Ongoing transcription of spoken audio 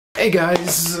Hey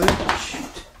guys,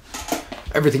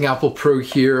 Everything Apple Pro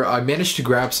here. I managed to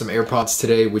grab some AirPods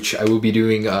today, which I will be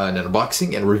doing an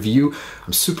unboxing and review.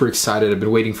 I'm super excited. I've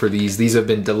been waiting for these. These have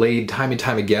been delayed time and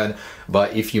time again,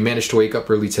 but if you managed to wake up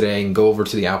early today and go over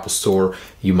to the Apple Store,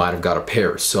 you might have got a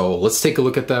pair. So let's take a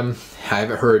look at them. I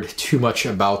haven't heard too much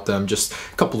about them, just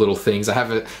a couple little things.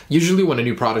 Usually when a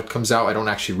new product comes out, I don't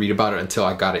actually read about it until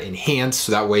I got it in hand,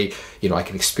 so that way, I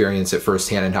can experience it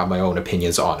firsthand and have my own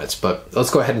opinions on it. But let's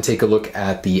go ahead and take a look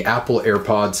at the Apple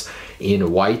AirPods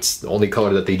in white, the only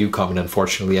color that they do come in,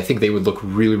 unfortunately. I think they would look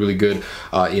really, really good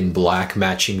in black,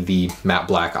 matching the matte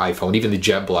black iPhone, even the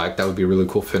jet black. That would be a really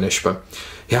cool finish. But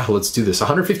yeah, let's do this.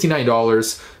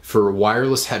 $159 for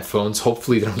wireless headphones.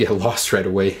 Hopefully they don't get lost right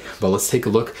away, but let's take a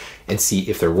look and see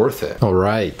if they're worth it. All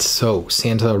right, so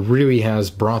Santa really has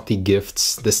brought the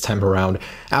gifts this time around.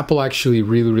 Apple actually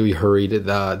really hurried.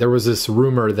 There was this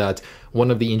rumor that one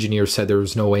of the engineers said there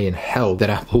was no way in hell that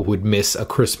Apple would miss a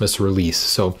Christmas release.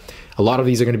 So a lot of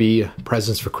these are going to be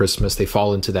presents for Christmas. They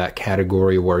fall into that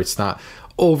category where it's not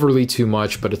overly too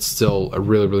much, but it's still a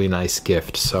really nice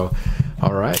gift. So,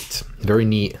 all right, very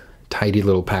neat, tidy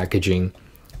little packaging.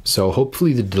 So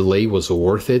hopefully the delay was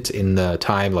worth it. In the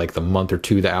time, like the month or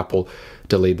two that Apple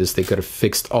delayed this, they could have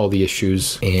fixed all the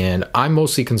issues. And I'm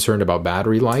mostly concerned about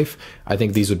battery life. I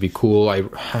think these would be cool.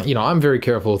 I'm very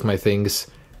careful with my things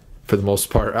for the most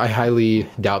part. I highly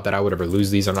doubt that I would ever lose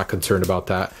these. I'm not concerned about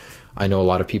that. I know a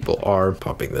lot of people are.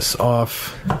 Popping this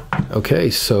off.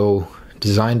 Okay, so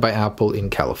designed by Apple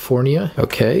in California.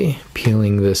 Okay,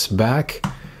 peeling this back.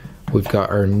 We've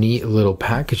got our neat little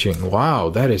packaging. Wow,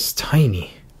 that is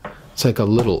tiny. It's like a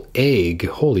little egg.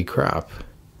 Holy crap.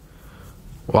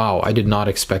 Wow, I did not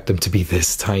expect them to be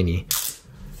this tiny.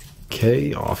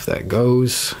 Okay, off that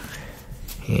goes.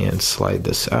 And slide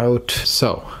this out.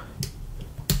 So,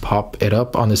 pop it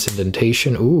up on this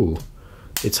indentation. Ooh,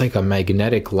 it's like a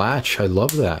magnetic latch. I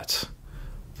love that.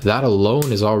 That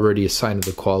alone is already a sign of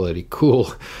the quality.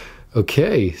 Cool.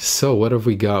 Okay, so what have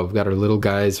we got? We've got our little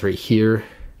guys right here.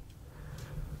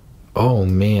 Oh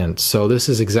man, so this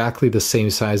is exactly the same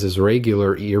size as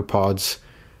regular EarPods,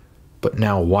 but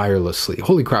now wirelessly.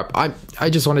 Holy crap, I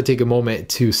just want to take a moment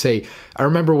to say, I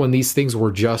remember when these things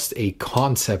were just a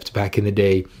concept back in the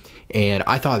day, and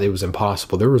I thought it was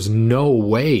impossible. There was no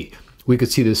way we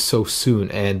could see this so soon,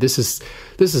 and this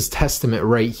is testament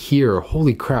right here.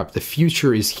 Holy crap, the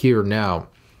future is here now.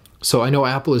 So I know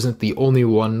Apple isn't the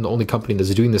only company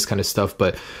that's doing this kind of stuff,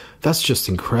 but that's just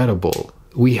incredible.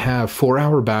 We have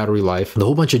 4-hour battery life, a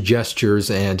whole bunch of gestures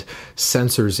and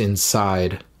sensors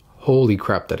inside. Holy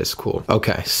crap, that is cool.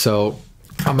 Okay, so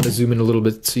I'm gonna zoom in a little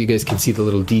bit so you guys can see the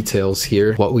little details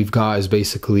here. What we've got is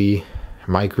basically a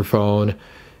microphone,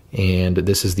 and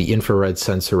this is the infrared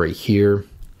sensor right here,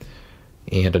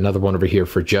 and another one over here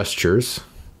for gestures,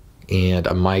 and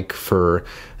a mic for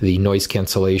the noise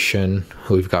cancellation.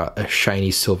 We've got a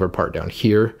shiny silver part down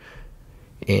here.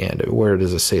 And where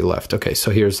does it say left? Okay,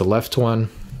 so here's the left one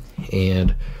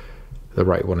and the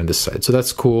right one on this side. So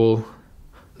that's cool.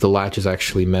 The latch is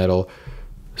actually metal.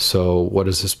 So what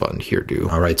does this button here do?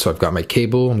 All right, so I've got my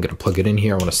cable. I'm gonna plug it in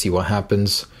here. I wanna see what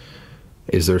happens.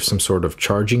 Is there some sort of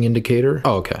charging indicator?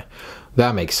 Oh, okay,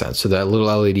 that makes sense. So that little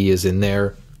LED is in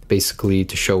there basically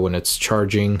to show when it's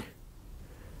charging.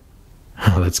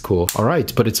 Oh, that's cool. All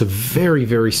right, but it's a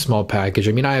very small package.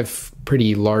 I mean, I have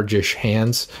pretty largish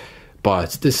hands,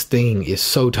 but this thing is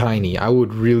so tiny. I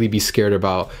would really be scared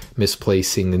about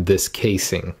misplacing this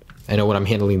casing. I know when I'm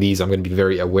handling these, I'm going to be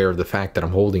very aware of the fact that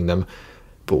I'm holding them.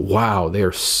 But wow, they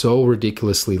are so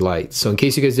ridiculously light. So in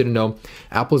case you guys didn't know,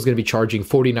 Apple is going to be charging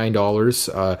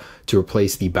 $49 to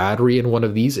replace the battery in one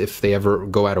of these if they ever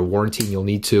go out of warranty, and you'll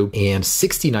need to, and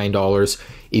 $69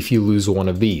 if you lose one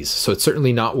of these. So it's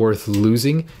certainly not worth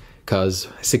losing, because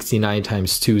 69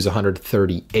 times 2 is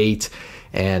 138.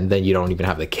 And then you don't even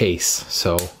have the case.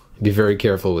 So be very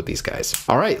careful with these guys.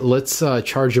 All right, let's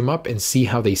charge them up and see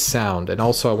how they sound. And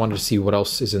also I wanted to see what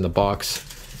else is in the box.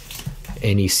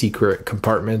 Any secret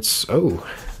compartments? Oh,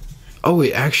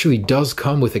 it actually does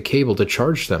come with a cable to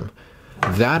charge them.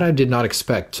 That I did not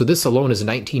expect. So this alone is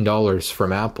 $19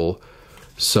 from Apple.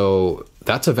 So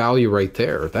that's a value right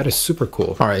there. That is super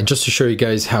cool. All right, just to show you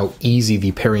guys how easy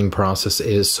the pairing process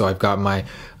is. So I've got my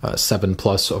 7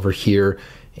 Plus over here,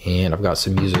 and I've got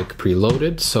some music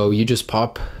preloaded. So you just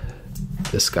pop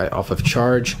this guy off of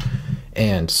charge,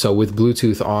 and so with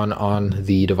Bluetooth on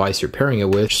the device you're pairing it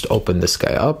with, just open this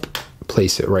guy up,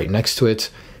 place it right next to it,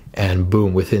 and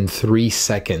boom, within 3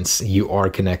 seconds you are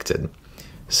connected.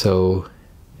 So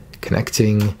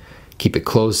connecting, keep it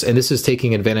close. And this is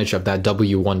taking advantage of that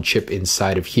W1 chip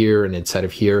inside of here and inside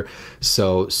of here.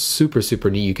 So super,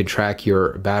 super neat. You can track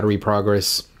your battery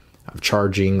progress of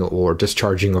charging or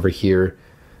discharging over here.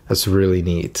 That's really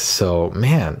neat. So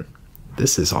man,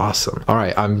 this is awesome. All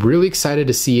right, I'm really excited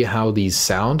to see how these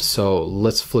sound. So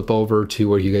let's flip over to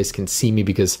where you guys can see me,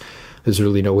 because there's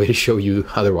really no way to show you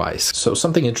otherwise. So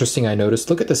something interesting I noticed,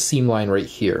 look at the seam line right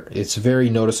here. It's very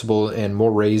noticeable and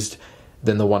more raised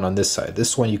than the one on this side.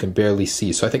 This one you can barely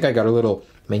see. So I think I got a little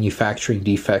manufacturing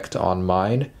defect on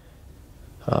mine.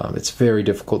 It's very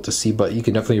difficult to see, but you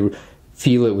can definitely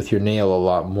feel it with your nail a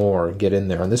lot more, get in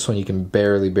there. On this one you can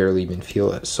barely even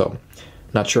feel it. So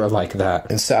not sure I like that.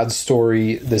 And sad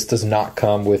story, this does not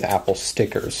come with Apple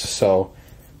stickers, so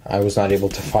I was not able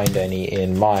to find any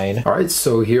in mine. All right,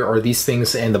 so here are these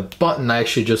things, and the button, I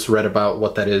actually just read about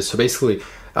what that is. So basically,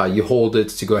 you hold it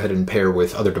to go ahead and pair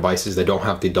with other devices that don't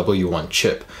have the W1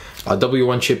 chip.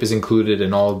 W1 chip is included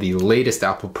in all the latest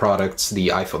Apple products, the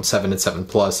iPhone 7 and 7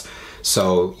 Plus,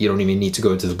 so you don't even need to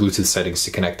go into the Bluetooth settings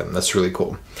to connect them. That's really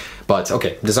cool. But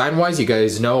okay, design-wise, you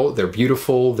guys know they're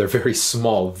beautiful. They're very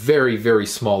small, very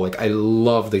small. Like, I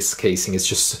love this casing. It's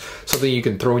just something you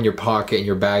can throw in your pocket, in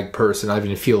your bag, purse, and not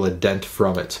even feel a dent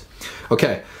from it.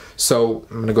 Okay, so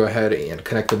I'm gonna go ahead and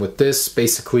connect them with this.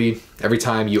 Basically, every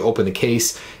time you open the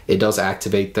case, it does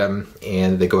activate them,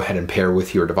 and they go ahead and pair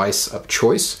with your device of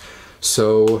choice.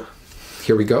 So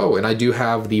here we go. And I do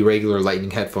have the regular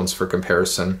Lightning headphones for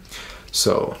comparison.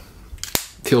 So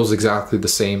feels exactly the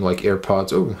same like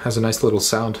AirPods. Oh, has a nice little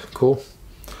sound. Cool.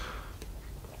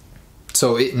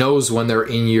 So it knows when they're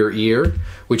in your ear,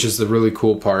 which is the really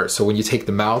cool part. So when you take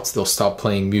them out, they'll stop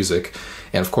playing music.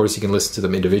 And of course you can listen to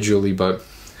them individually, but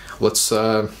let's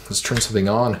turn something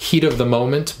on. Heat of the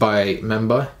Moment by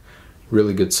Memba.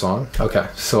 Really good song. Okay,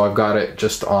 so I've got it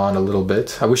just on a little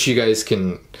bit. I wish you guys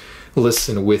can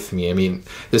listen with me. I mean,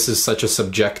 this is such a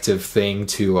subjective thing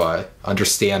to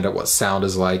understand what sound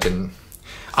is like, and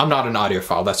I'm not an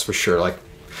audiophile, that's for sure. Like,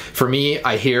 for me,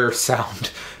 I hear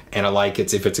sound and I like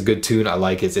it. If it's a good tune, I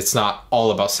like it. It's not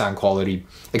all about sound quality,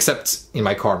 except in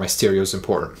my car, my stereo is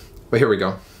important. But here we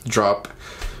go, drop.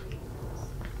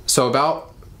 So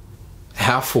about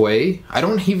halfway, I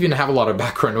don't even have a lot of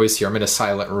background noise here. I'm in a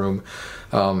silent room,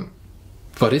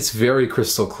 but it's very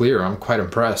crystal clear. I'm quite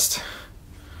impressed.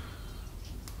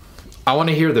 I want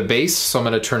to hear the bass, so I'm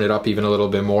going to turn it up even a little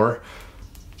bit more.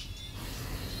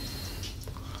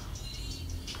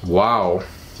 Wow.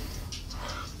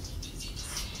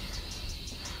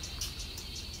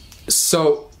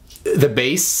 So the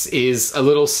bass is a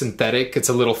little synthetic, it's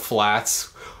a little flat.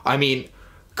 I mean,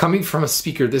 coming from a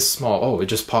speaker this small, oh, it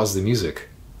just paused the music.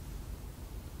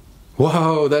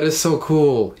 Whoa, that is so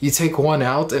cool. You take one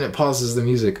out and it pauses the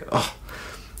music. Oh,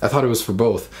 I thought it was for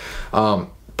both.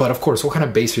 But of course, what kind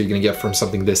of bass are you gonna get from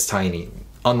something this tiny?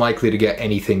 Unlikely to get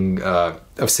anything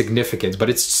of significance, but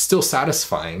it's still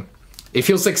satisfying. It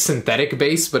feels like synthetic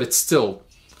bass, but it's still...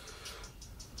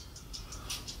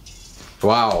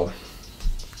 Wow.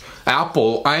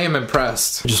 Apple, I am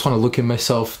impressed. I just want to look at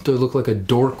myself. Do I look like a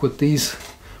dork with these?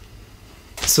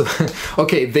 So,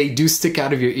 okay, they do stick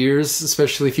out of your ears,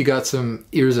 especially if you got some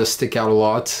ears that stick out a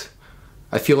lot.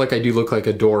 I feel like I do look like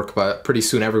a dork, but pretty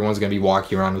soon everyone's gonna be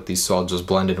walking around with these, so I'll just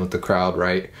blend in with the crowd,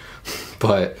 right?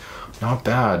 But not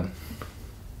bad.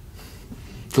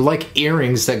 They're like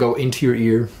earrings that go into your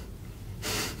ear.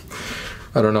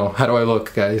 I don't know, how do I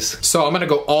look, guys? So I'm gonna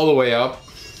go all the way up.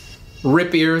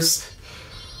 Rip ears.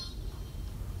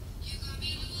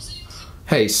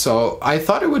 Hey, so I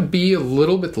thought it would be a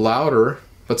little bit louder,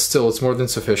 but still it's more than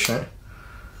sufficient.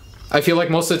 I feel like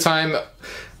most of the time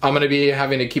I'm gonna be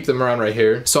having to keep them around right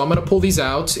here. So I'm gonna pull these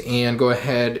out and go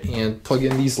ahead and plug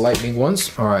in these Lightning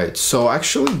ones. All right, so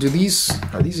actually, are these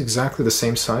exactly the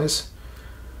same size?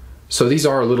 So these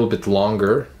are a little bit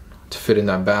longer to fit in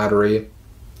that battery,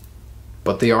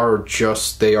 but they are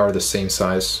the same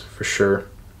size for sure.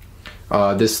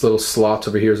 This little slot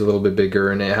over here is a little bit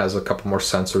bigger, and it has a couple more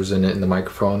sensors in it in the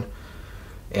microphone.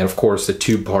 And of course the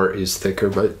tube part is thicker,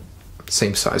 but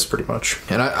same size pretty much.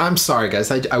 And I'm sorry guys,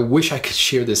 I wish I could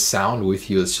share this sound with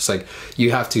you. It's just like,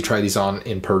 you have to try these on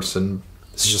in person.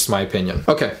 This is just my opinion.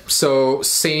 Okay, so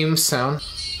same sound.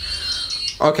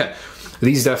 Okay,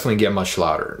 these definitely get much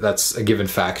louder. That's a given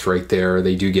fact right there.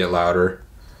 They do get louder.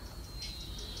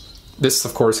 This,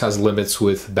 of course, has limits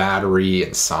with battery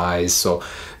and size, so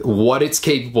what it's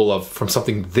capable of from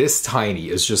something this tiny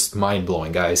is just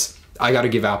mind-blowing, guys. I gotta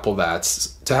give Apple that.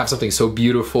 To have something so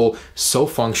beautiful, so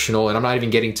functional, and I'm not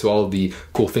even getting to all of the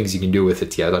cool things you can do with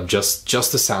it yet. Just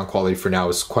the sound quality for now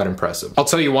is quite impressive. I'll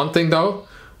tell you one thing though,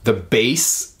 the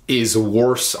bass is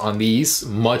worse on these,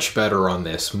 much better on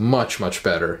this, much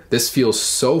better. This feels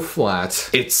so flat.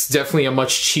 It's definitely a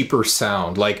much cheaper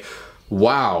sound. Like,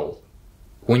 wow.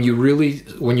 When you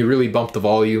really bump the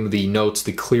volume, the notes,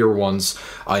 the clear ones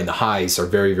in the highs are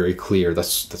very clear.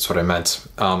 That's what I meant.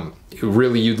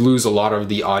 Really, you'd lose a lot of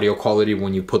the audio quality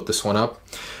when you put this one up.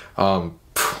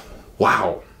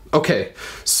 Wow. Okay,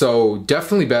 so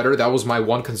definitely better. That was my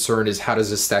one concern, is how does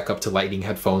this stack up to Lightning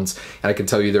headphones? And I can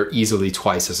tell you they're easily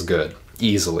twice as good.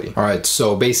 Easily. All right,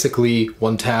 so basically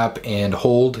one tap and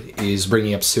hold is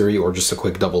bringing up Siri, or just a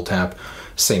quick double tap.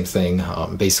 Same thing,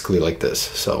 basically like this.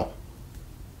 So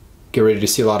get ready to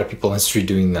see a lot of people in the street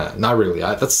doing that. Not really.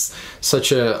 That's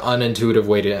such an unintuitive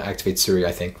way to activate Siri,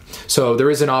 I think. So there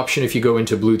is an option if you go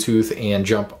into Bluetooth and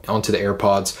jump onto the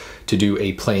AirPods to do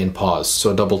a play and pause.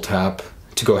 So double tap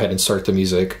to go ahead and start the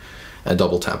music, and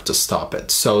double tap to stop it.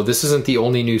 So this isn't the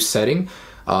only new setting.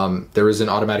 There is an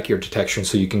automatic ear detection,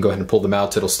 so you can go ahead and pull them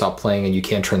out. It'll stop playing, and you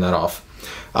can turn that off.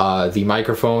 The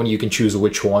microphone, you can choose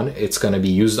which one it's going to be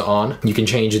used on. You can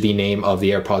change the name of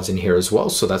the AirPods in here as well,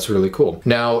 so that's really cool.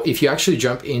 Now, if you actually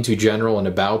jump into general and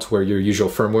about, where your usual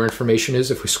firmware information is,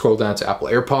 if we scroll down to Apple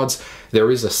AirPods, there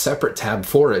is a separate tab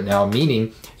for it now,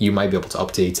 meaning you might be able to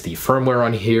update the firmware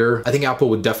on here. I think Apple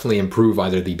would definitely improve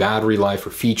either the battery life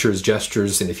or features,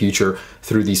 gestures in the future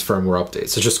through these firmware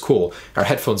updates. It's just cool. Our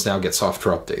headphones now get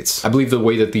software updates. I believe the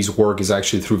way that these work is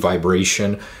actually through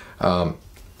vibration.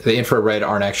 The infrared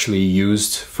aren't actually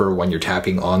used for when you're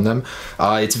tapping on them.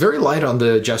 It's very light on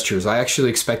the gestures. I actually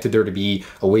expected there to be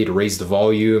a way to raise the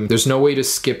volume. There's no way to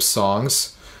skip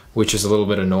songs, which is a little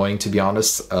bit annoying, to be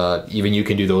honest. Even you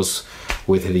can do those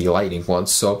with the Lightning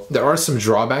ones. So there are some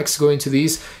drawbacks going to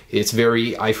these. It's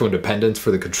very iPhone dependent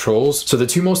for the controls. So the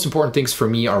two most important things for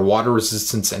me are water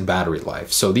resistance and battery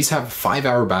life. So these have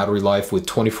 5-hour battery life with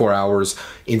 24 hours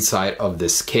inside of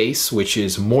this case, which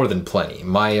is more than plenty.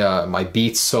 My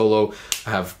Beats Solo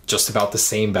have just about the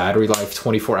same battery life,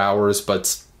 24 hours,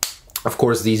 but of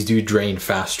course, these do drain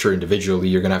faster individually.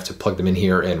 You're gonna have to plug them in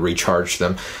here and recharge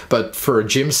them. But for a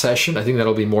gym session, I think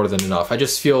that'll be more than enough. I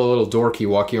just feel a little dorky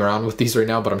walking around with these right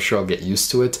now, but I'm sure I'll get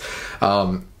used to it.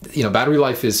 You know, battery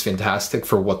life is fantastic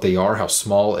for what they are, how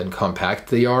small and compact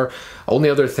they are.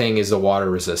 Only other thing is the water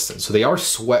resistance. So they are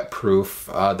sweat proof.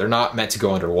 They're not meant to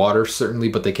go underwater, certainly,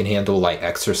 but they can handle light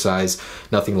exercise,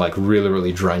 nothing like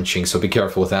really drenching. So be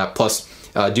careful with that. Plus,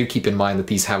 do keep in mind that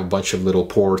these have a bunch of little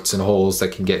ports and holes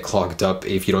that can get clogged up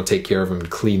if you don't take care of them and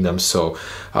clean them, so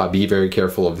be very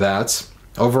careful of that.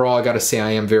 Overall, I gotta say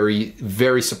I am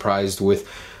very surprised with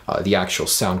the actual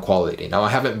sound quality. Now, I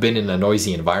haven't been in a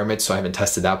noisy environment, so I haven't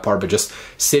tested that part, but just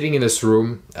sitting in this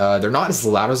room, they're not as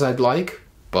loud as I'd like,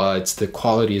 but the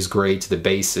quality is great, the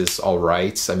bass is all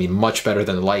right. I mean, much better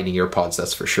than the Lightning EarPods,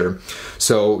 that's for sure.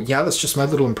 So yeah, that's just my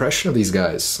little impression of these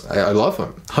guys. I love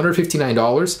them.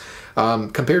 $159.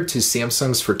 Compared to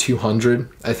Samsung's for $200,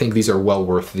 I think these are well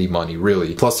worth the money,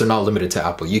 really. Plus, they're not limited to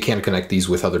Apple. You can connect these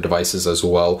with other devices as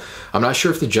well. I'm not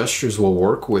sure if the gestures will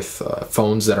work with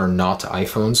phones that are not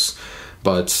iPhones,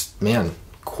 but man,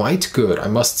 quite good. I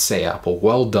must say, Apple,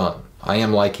 well done. I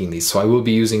am liking these, so I will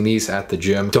be using these at the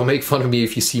gym. Don't make fun of me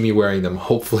if you see me wearing them.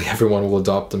 Hopefully everyone will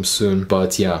adopt them soon.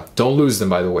 But yeah, don't lose them,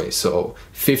 by the way. So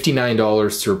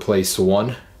 $59 to replace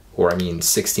one, or I mean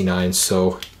 $69,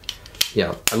 so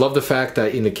yeah. I love the fact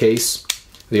that in the case,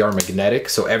 they are magnetic,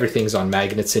 so everything's on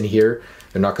magnets in here.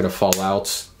 They're not gonna fall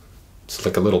out. It's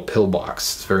like a little pill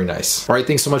box. It's very nice. All right,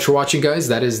 thanks so much for watching, guys.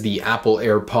 That is the Apple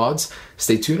AirPods.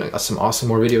 Stay tuned, I got some awesome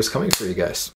more videos coming for you guys.